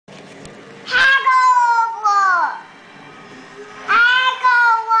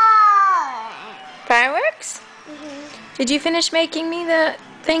Did you finish making me the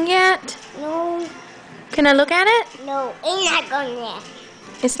thing yet? No. Can I look at it? No, it's not done yet.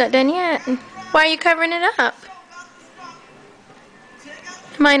 It's not done yet. Why are you covering it up?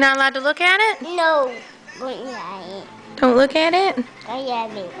 Am I not allowed to look at it? No. Don't like it. Don't look at it? I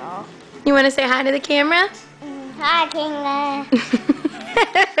have it all. You want to say hi to the camera? Hi, Kinga.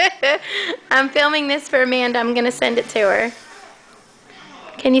 I'm filming this for Amanda. I'm going to send it to her.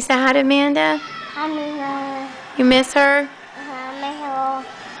 Can you say hi to Amanda? Hi, Minga. You miss her? Hello.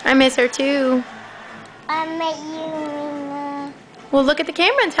 I miss her too. I met you, Minga. Well, look at the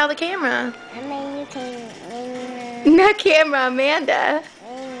camera and tell the camera. I met you, Minga. Not camera, Amanda.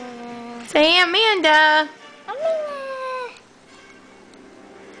 Minga. Say Amanda. Minga.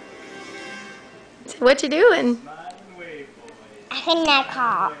 What you doing? I cannot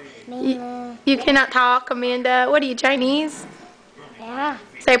talk. Minga. You cannot talk, Amanda. What are you, Chinese? Yeah.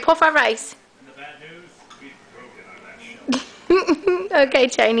 Say po for rice. Okay,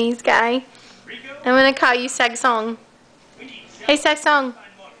 Chinese guy. I'm gonna call you Sagsong. Hey, Sagsong.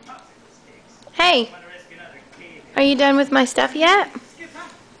 Hey. Are you done with my stuff yet?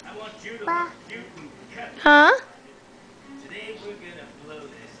 Huh?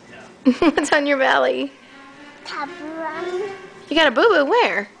 What's on your belly? You got a boo-boo.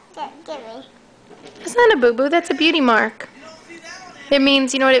 Where? Give me. That's not a boo-boo. That's a beauty mark. It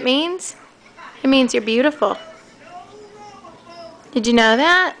means, you know what it means? It means you're beautiful. Did you know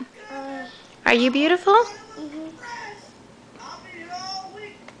that? Are you beautiful?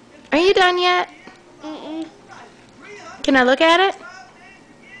 Are you done yet? Can I look at it?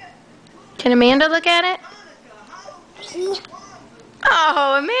 Can Amanda look at it?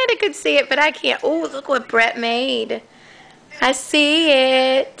 Oh, Amanda could see it, but I can't. Oh, look what Brett made. I see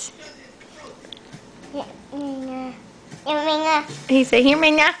it. He said, here,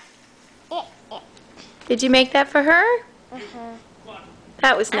 Minga. Did you make that for her?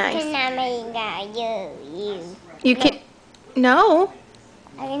 That was nice. I cannot make that you. You can No.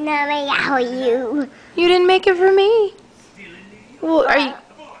 I cannot make that for you. You didn't make it for me. Well, are you...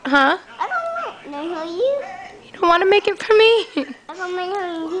 Huh? I don't want it for you. You don't want to make it for me? I don't make it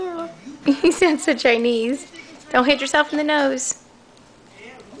for you. You sound so Chinese. Don't hit yourself in the nose.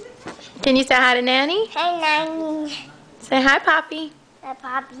 Can you say hi to Nanny? Hi, Nanny. Say hi, Poppy. Hi,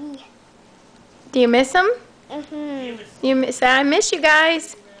 Poppy. Do you miss him? Say, I miss you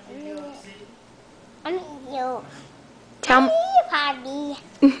guys. I miss you. Tell me. Poppy.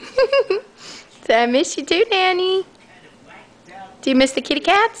 Say, I miss you too, Nanny. Do you miss the kitty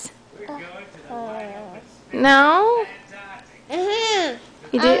cats? No? You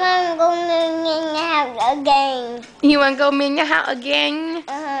do? I want to go in the house again. You want to go in the house again?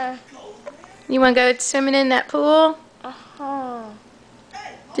 You want to go swimming in that pool?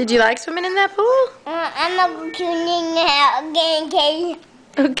 Did you like swimming in that pool? I'm not going to in the house again, Katie.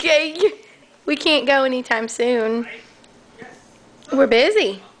 Okay. We can't go anytime soon. We're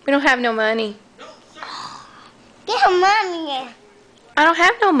busy. We don't have no money. Get some money. I don't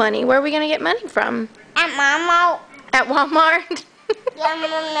have no money. Where are we going to get money from? At Mama. At Walmart? Get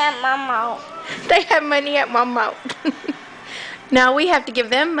money at Mama. They have money at Walmart. Now we have to give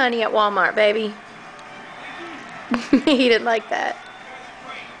them money at Walmart, baby. He didn't like that.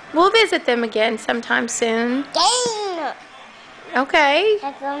 We'll visit them again sometime soon. Dang. Okay.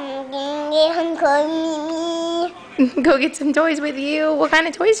 I'm going to get some toys. Go get some toys with you. What kind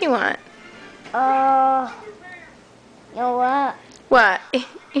of toys you want? You know what? What?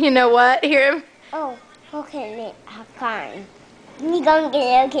 You know what? Hear him? Oh, okay, fine. We gonna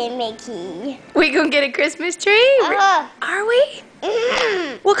get a kid Mickey. We gonna get a Christmas tree? Are we?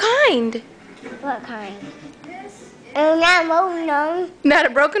 What kind? What kind? Not broken one. Not a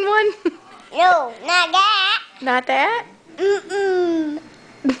broken one? No, not that. Not that?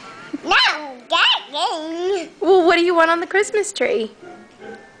 Not that thing. Well, what do you want on the Christmas tree?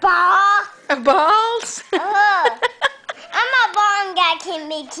 Ball. Balls? I'm a ball and got kid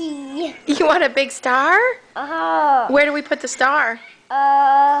Mickey. You want a big star? Where do we put the star?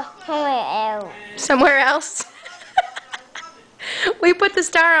 Somewhere else. Somewhere else? We put the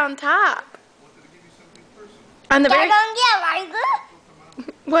star on top. On the very... Gonna get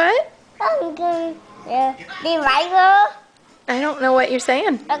Riker? What? I'm gonna be Riker. I don't know what you're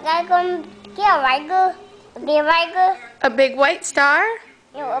saying. I'm gonna get Riker. Be Riker. A big white star?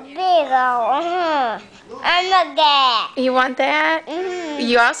 You're a big I'm not that. You want that?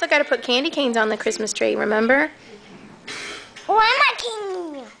 You also got to put candy canes on the Christmas tree, remember? Why am I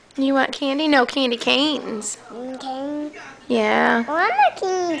king? You want candy? No, candy canes. Cane? Yeah. Why am I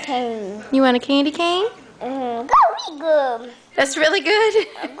cane? You want a candy cane? Go be good. That's really good.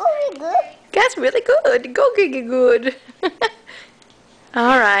 Go be good. Go That's really good. Go get it good.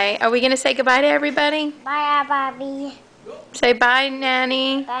 All right. Are we going to say goodbye to everybody? Bye, Bobby. Say bye,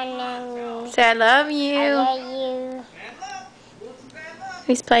 Nanny. Bye, Nanny. Say I love you. I love you.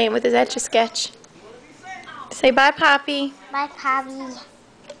 He's playing with his Etch-a-Sketch. Say bye, Poppy. Bye, Bobby.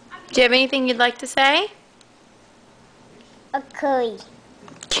 Do you have anything you'd like to say? Okay.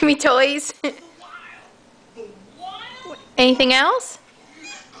 Give me toys. Anything else?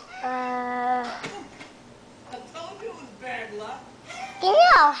 Get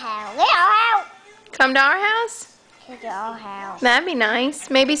our house. Get our house. Come to our house? Get our house. That'd be nice.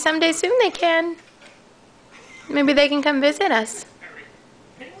 Maybe someday soon they can. Maybe they can come visit us.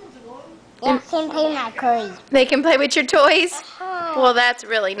 Yeah, can play my toys. They can play with your toys? Well, that's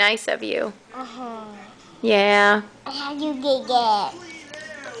really nice of you. Yeah. How do you get that?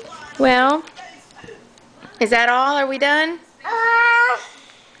 Well, is that all? Are we done?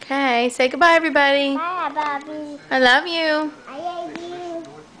 Okay, say goodbye, everybody. Bye, Bobby. I love you. I love you.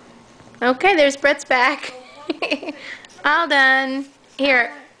 Okay, there's Brett's back. All done.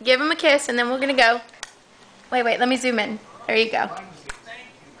 Here, give him a kiss, and then we're going to go. Wait, let me zoom in. There you go.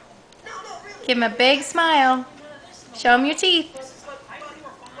 Give him a big smile. Show him your teeth.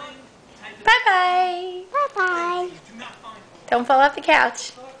 Bye-bye. Bye-bye. Don't fall off the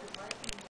couch.